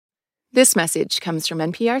This message comes from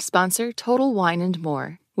NPR sponsor Total Wine &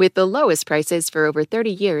 More. With the lowest prices for over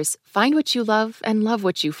 30 years, find what you love and love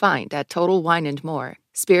what you find at Total Wine & More.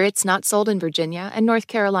 Spirits not sold in Virginia and North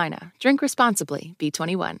Carolina. Drink responsibly.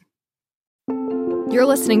 B21. You're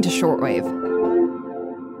listening to Shortwave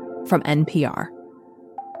from NPR.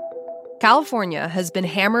 California has been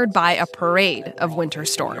hammered by a parade of winter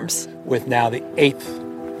storms. With now the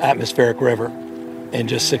 8th atmospheric river in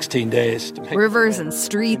just 16 days. Rivers and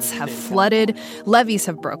streets have flooded, levees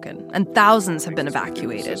have broken, and thousands have been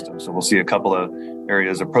evacuated. So we'll see a couple of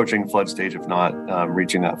areas approaching flood stage, if not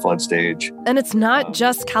reaching that flood stage. And it's not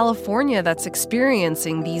just California that's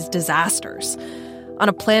experiencing these disasters. On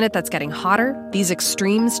a planet that's getting hotter, these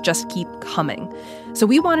extremes just keep coming. So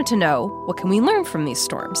we wanted to know, what can we learn from these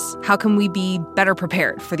storms? How can we be better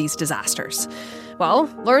prepared for these disasters? Well,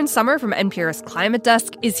 Lauren Sommer from NPR's Climate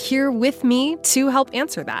Desk is here with me to help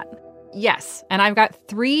answer that. Yes, and I've got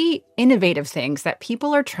 3 innovative things that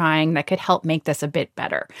people are trying that could help make this a bit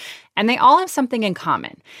better. And they all have something in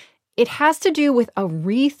common. It has to do with a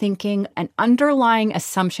rethinking an underlying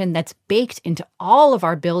assumption that's baked into all of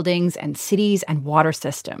our buildings and cities and water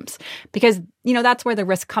systems. Because, that's where the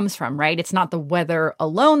risk comes from, right? It's not the weather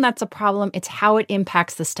alone that's a problem. It's how it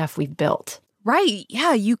impacts the stuff we've built. Right.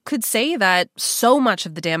 Yeah, you could say that so much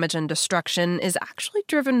of the damage and destruction is actually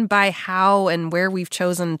driven by how and where we've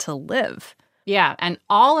chosen to live. Yeah, and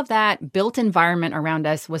all of that built environment around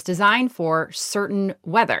us was designed for certain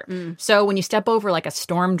weather. So when you step over like a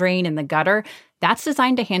storm drain in the gutter, that's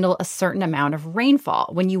designed to handle a certain amount of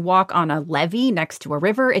rainfall. When you walk on a levee next to a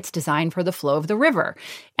river, it's designed for the flow of the river.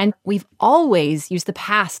 And we've always used the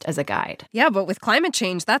past as a guide. Yeah, but with climate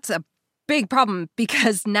change, that's a big problem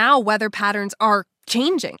because now weather patterns are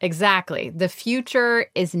changing. Exactly. The future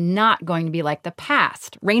is not going to be like the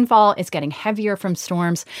past. Rainfall is getting heavier from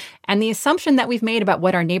storms, and the assumption that we've made about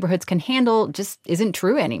what our neighborhoods can handle just isn't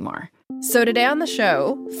true anymore. So today on the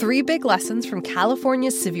show, 3 big lessons from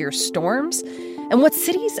California's severe storms and what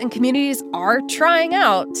cities and communities are trying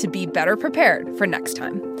out to be better prepared for next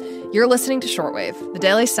time. You're listening to Shortwave, the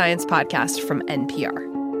daily science podcast from NPR.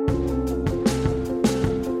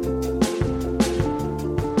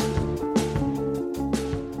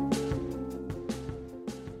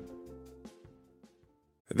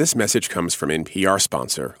 This message comes from NPR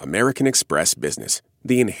sponsor, American Express Business.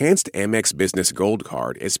 The enhanced Amex Business Gold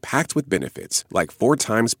Card is packed with benefits, like 4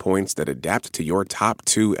 times points that adapt to your top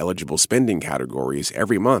 2 eligible spending categories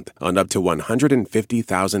every month on up to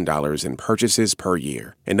 $150,000 in purchases per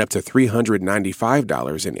year, and up to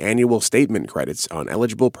 $395 in annual statement credits on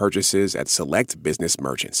eligible purchases at select business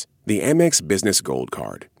merchants. The Amex Business Gold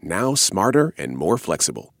Card, now smarter and more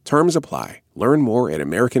flexible. Terms apply. Learn more at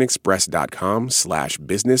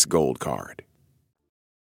americanexpress.com/businessgoldcard.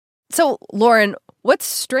 So, Lauren, what's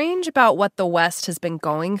strange about what the West has been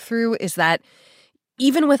going through is that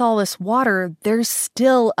even with all this water, there's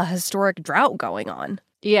still a historic drought going on.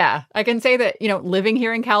 Yeah, I can say that, living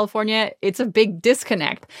here in California, it's a big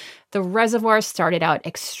disconnect. The reservoirs started out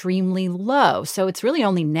extremely low, so it's really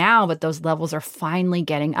only now that those levels are finally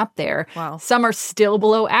getting up there. Wow. Some are still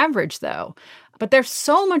below average, though. But there's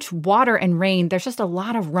so much water and rain, there's just a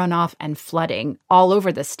lot of runoff and flooding all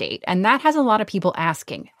over the state. And that has a lot of people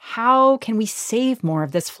asking, how can we save more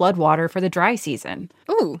of this flood water for the dry season?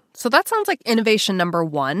 Ooh, so that sounds like innovation number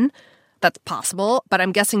 1. That's possible, but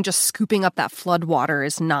I'm guessing just scooping up that flood water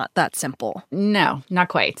is not that simple. No, not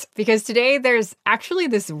quite. Because today there's actually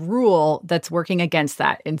this rule that's working against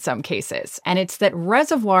that in some cases. And it's that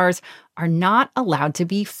reservoirs are not allowed to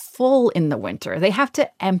be full in the winter. They have to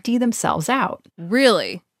empty themselves out.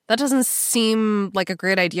 Really? That doesn't seem like a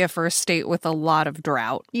great idea for a state with a lot of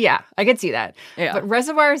drought. Yeah, I could see that. Yeah. But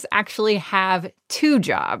reservoirs actually have 2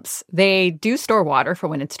 jobs. They do store water for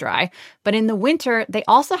when it's dry, but in the winter, they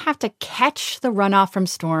also have to catch the runoff from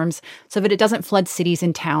storms so that it doesn't flood cities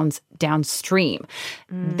and towns downstream.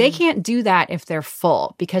 They can't do that if they're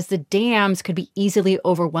full because the dams could be easily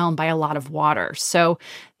overwhelmed by a lot of water. So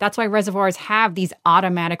that's why reservoirs have these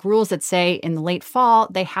automatic rules that say in the late fall,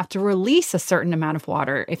 they have to release a certain amount of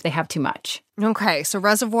water if they have too much. Okay, so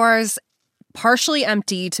reservoirs partially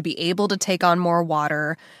empty to be able to take on more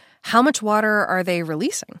water. How much water are they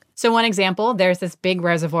releasing? So one example, there's this big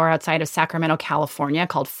reservoir outside of Sacramento, California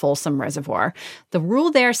called Folsom Reservoir. The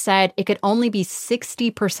rule there said it could only be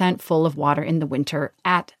 60% full of water in the winter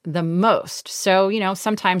at the most. So,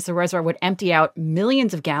 sometimes the reservoir would empty out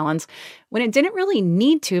millions of gallons when it didn't really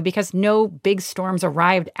need to because no big storms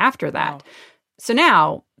arrived after that. Wow. So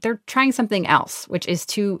now they're trying something else, which is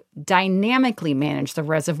to dynamically manage the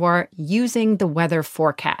reservoir using the weather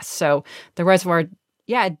forecast. So the reservoir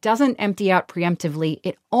Yeah, it doesn't empty out preemptively.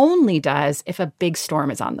 It only does if a big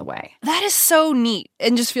storm is on the way. That is so neat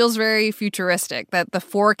and just feels very futuristic that the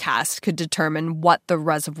forecast could determine what the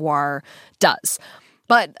reservoir does.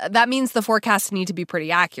 But that means the forecasts need to be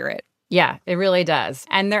pretty accurate. Yeah, it really does.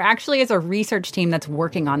 And there actually is a research team that's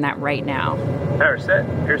working on that right now. Power set.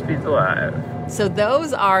 Airspeed's alive. So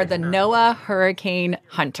those are the NOAA Hurricane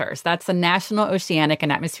Hunters. That's the National Oceanic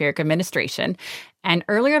and Atmospheric Administration. And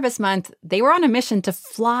earlier this month, they were on a mission to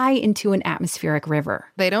fly into an atmospheric river.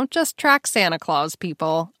 They don't just track Santa Claus,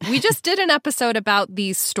 people. We just did an episode about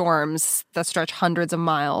these storms that stretch hundreds of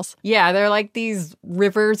miles. Yeah, they're like these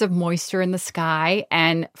rivers of moisture in the sky.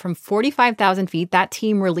 And from 45,000 feet, that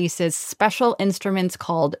team releases special instruments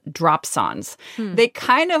called dropsondes. They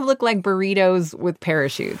kind of look like burritos with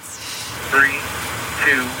parachutes. 3, 2,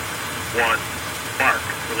 1,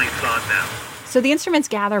 mark. Release on now. So the instruments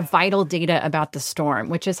gather vital data about the storm,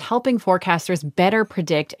 which is helping forecasters better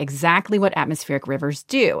predict exactly what atmospheric rivers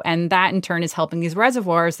do. And that, in turn, is helping these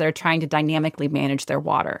reservoirs that are trying to dynamically manage their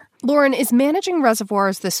water. Lauren, is managing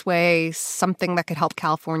reservoirs this way something that could help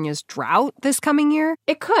California's drought this coming year?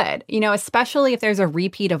 It could, especially if there's a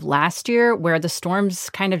repeat of last year where the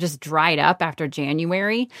storms kind of just dried up after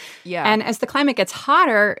January. Yeah. And as the climate gets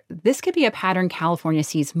hotter, this could be a pattern California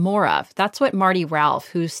sees more of. That's what Marty Ralph,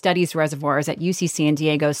 who studies reservoirs at UC San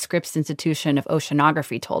Diego's Scripps Institution of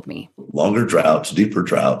Oceanography, told me. Longer droughts, deeper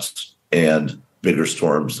droughts, and bigger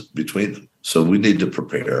storms between them. So we need to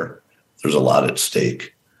prepare. There's a lot at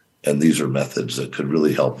stake. And these are methods that could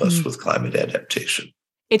really help us with climate adaptation.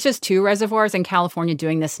 It's just 2 reservoirs in California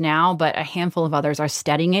doing this now, but a handful of others are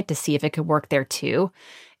studying it to see if it could work there too.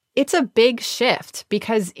 It's a big shift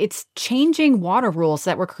because it's changing water rules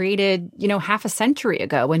that were created, half a century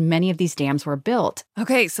ago when many of these dams were built.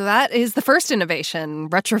 Okay, so that is the first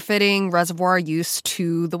innovation, retrofitting reservoir use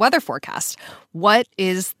to the weather forecast. What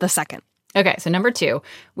is the second? Okay, so number 2,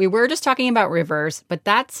 we were just talking about rivers, but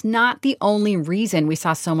that's not the only reason we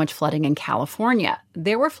saw so much flooding in California.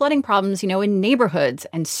 There were flooding problems, in neighborhoods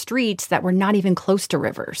and streets that were not even close to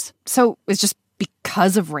rivers. So it's just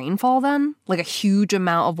because of rainfall then? Like a huge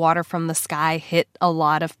amount of water from the sky hit a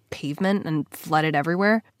lot of pavement and flooded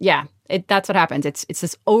everywhere? Yeah, that's what happens. It's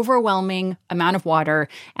this overwhelming amount of water,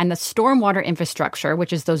 and the stormwater infrastructure,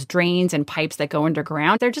 which is those drains and pipes that go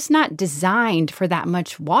underground, they're just not designed for that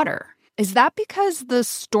much water. Is that because the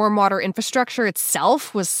stormwater infrastructure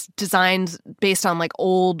itself was designed based on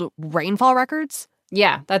old rainfall records?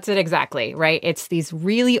 Yeah, that's it exactly, right? It's these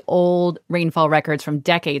really old rainfall records from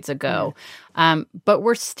decades ago, but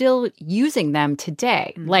we're still using them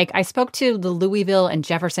today. Like I spoke to the Louisville and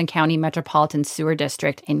Jefferson County Metropolitan Sewer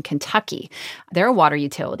District in Kentucky. They're a water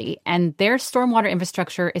utility, and their stormwater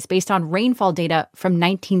infrastructure is based on rainfall data from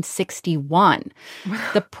 1961.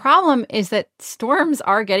 The problem is that storms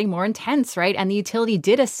are getting more intense, right? And the utility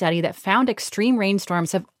did a study that found extreme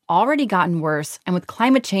rainstorms have already gotten worse, and with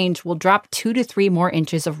climate change, will drop 2 to 3 more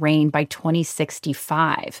inches of rain by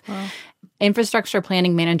 2065. Wow. Infrastructure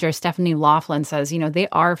planning manager Stephanie Laughlin says, they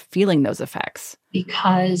are feeling those effects.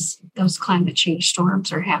 Because those climate change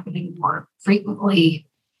storms are happening more frequently,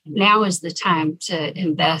 now is the time to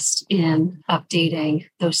invest in updating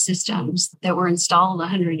those systems that were installed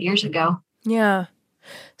 100 years ago. Yeah.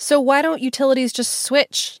 So why don't utilities just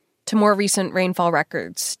switch to more recent rainfall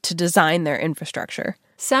records to design their infrastructure?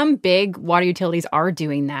 Some big water utilities are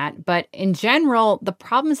doing that, but in general, the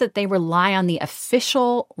problem is that they rely on the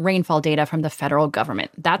official rainfall data from the federal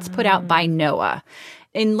government. That's put out by NOAA.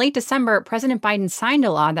 In late December, President Biden signed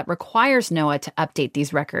a law that requires NOAA to update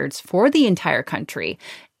these records for the entire country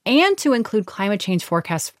and to include climate change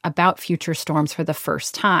forecasts about future storms for the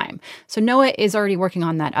first time. So NOAA is already working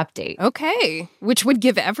on that update. Okay, which would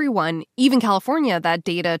give everyone, even California, that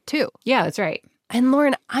data too. Yeah, that's right. And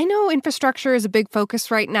Lauren, I know infrastructure is a big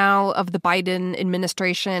focus right now of the Biden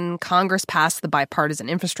administration. Congress passed the bipartisan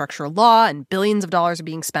infrastructure law and billions of dollars are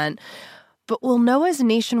being spent. But will NOAA's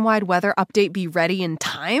nationwide weather update be ready in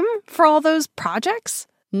time for all those projects?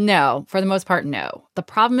 No, for the most part, no. The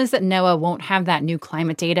problem is that NOAA won't have that new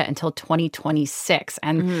climate data until 2026.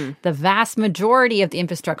 And the vast majority of the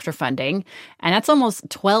infrastructure funding, and that's almost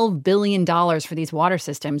 $12 billion for these water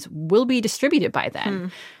systems, will be distributed by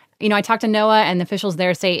then. I talked to NOAA, and the officials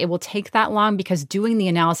there say it will take that long because doing the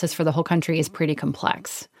analysis for the whole country is pretty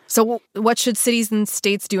complex. So what should cities and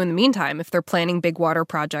states do in the meantime if they're planning big water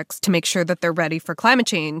projects to make sure that they're ready for climate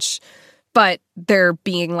change, but they're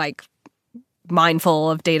being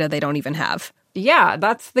mindful of data they don't even have? Yeah,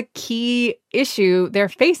 that's the key issue they're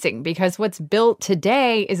facing because what's built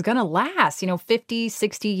today is going to last, 50,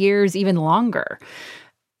 60 years, even longer.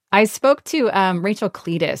 I spoke to Rachel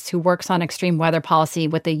Cletus, who works on extreme weather policy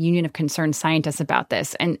with the Union of Concerned Scientists about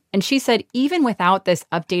this. And she said even without this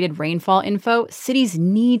updated rainfall info, cities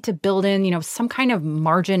need to build in, some kind of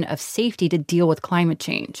margin of safety to deal with climate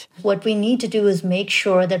change. What we need to do is make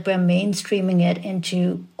sure that we're mainstreaming it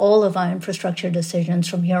into all of our infrastructure decisions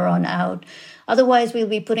from here on out. Otherwise, we'll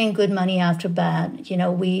be putting good money after bad.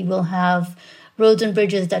 We will have roads and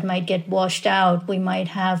bridges that might get washed out. We might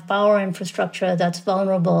have power infrastructure that's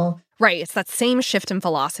vulnerable. Right. It's that same shift in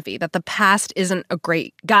philosophy that the past isn't a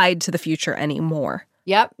great guide to the future anymore.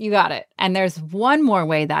 Yep, you got it. And there's one more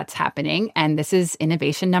way that's happening, and this is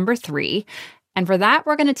innovation number 3. And for that,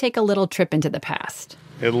 we're going to take a little trip into the past.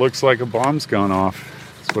 It looks like a bomb's gone off.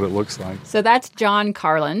 That's what it looks like. So that's John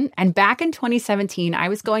Carlin. And back in 2017, I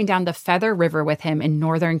was going down the Feather River with him in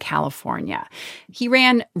Northern California. He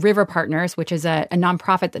ran River Partners, which is a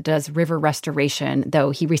nonprofit that does river restoration,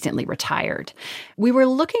 though he recently retired. We were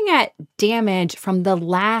looking at damage from the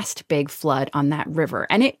last big flood on that river,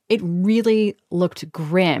 and it really looked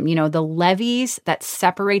grim. The levees that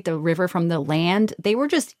separate the river from the land, they were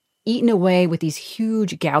just eaten away with these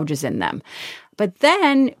huge gouges in them. But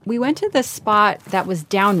then we went to the spot that was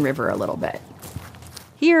downriver a little bit.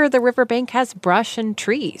 Here, the riverbank has brush and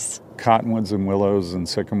trees. Cottonwoods and willows and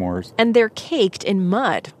sycamores. And they're caked in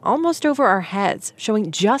mud, almost over our heads,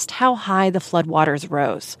 showing just how high the floodwaters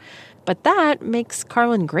rose. But that makes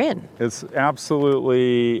Carlin grin. It's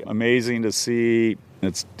absolutely amazing to see.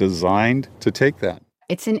 It's designed to take that.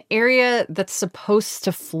 It's an area that's supposed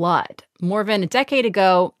to flood. More than a decade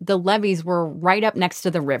ago, the levees were right up next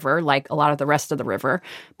to the river, like a lot of the rest of the river.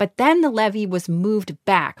 But then the levee was moved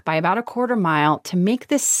back by about a quarter mile to make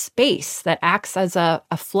this space that acts as a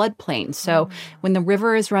floodplain. So when the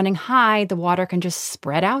river is running high, the water can just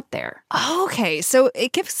spread out there. Okay, so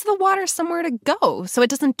it gives the water somewhere to go, so it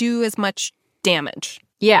doesn't do as much damage.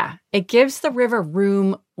 Yeah, it gives the river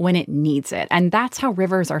room when it needs it. And that's how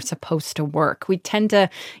rivers are supposed to work. We tend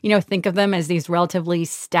to, think of them as these relatively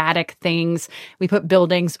static things. We put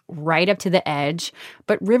buildings right up to the edge.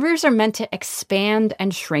 But rivers are meant to expand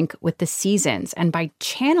and shrink with the seasons. And by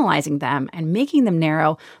channelizing them and making them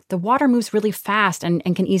narrow, the water moves really fast and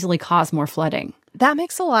can easily cause more flooding. That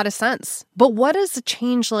makes a lot of sense. But what does a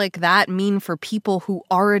change like that mean for people who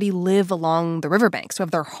already live along the riverbanks, who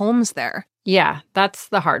have their homes there? Yeah, that's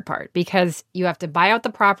the hard part, because you have to buy out the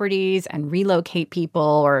properties and relocate people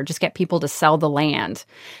or just get people to sell the land.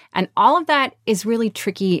 And all of that is really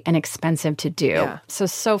tricky and expensive to do. Yeah.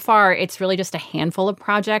 So far, it's really just a handful of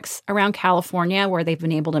projects around California where they've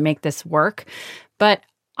been able to make this work. But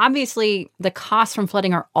obviously, the costs from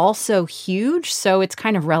flooding are also huge, so it's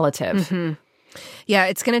kind of relative. Mm-hmm. Yeah,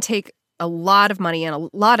 it's going to take a lot of money and a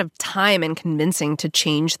lot of time and convincing to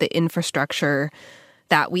change the infrastructure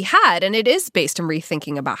that we had. And it is based on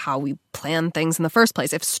rethinking about how we plan things in the first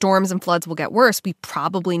place. If storms and floods will get worse, we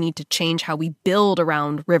probably need to change how we build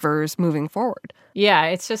around rivers moving forward. Yeah,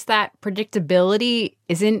 it's just that predictability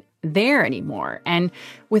isn't there anymore. And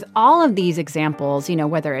with all of these examples,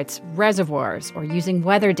 whether it's reservoirs or using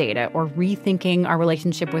weather data or rethinking our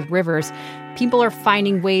relationship with rivers, people are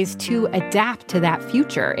finding ways to adapt to that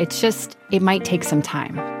future. It might take some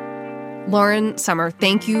time. Lauren Sommer,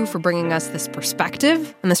 thank you for bringing us this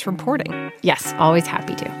perspective and this reporting. Yes, always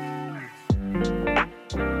happy to.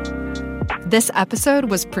 This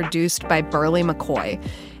episode was produced by Burley McCoy.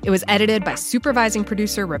 It was edited by supervising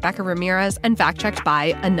producer Rebecca Ramirez and fact-checked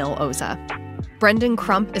by Anil Oza. Brendan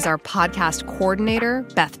Crump is our podcast coordinator.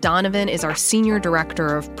 Beth Donovan is our senior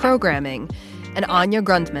director of programming. And Anya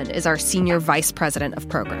Grundman is our senior vice president of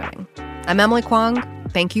programming. I'm Emily Kwong.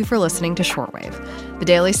 Thank you for listening to Shortwave, the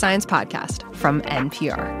daily science podcast from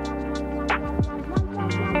NPR.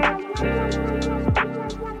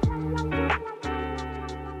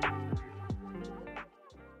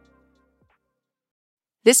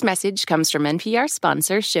 This message comes from NPR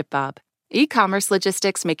sponsor ShipBob. E-commerce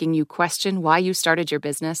logistics making you question why you started your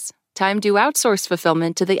business? Time to outsource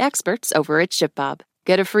fulfillment to the experts over at ShipBob.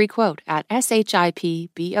 Get a free quote at shipbob.com.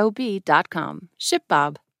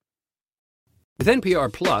 ShipBob. With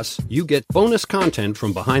NPR Plus, you get bonus content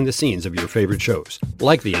from behind the scenes of your favorite shows,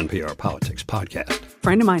 like the NPR Politics podcast. A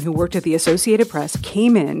friend of mine who worked at the Associated Press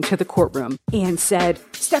came into the courtroom and said,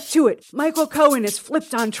 "Step to it, Michael Cohen has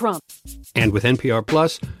flipped on Trump." And with NPR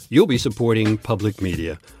Plus, you'll be supporting public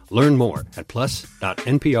media. Learn more at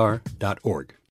plus.npr.org.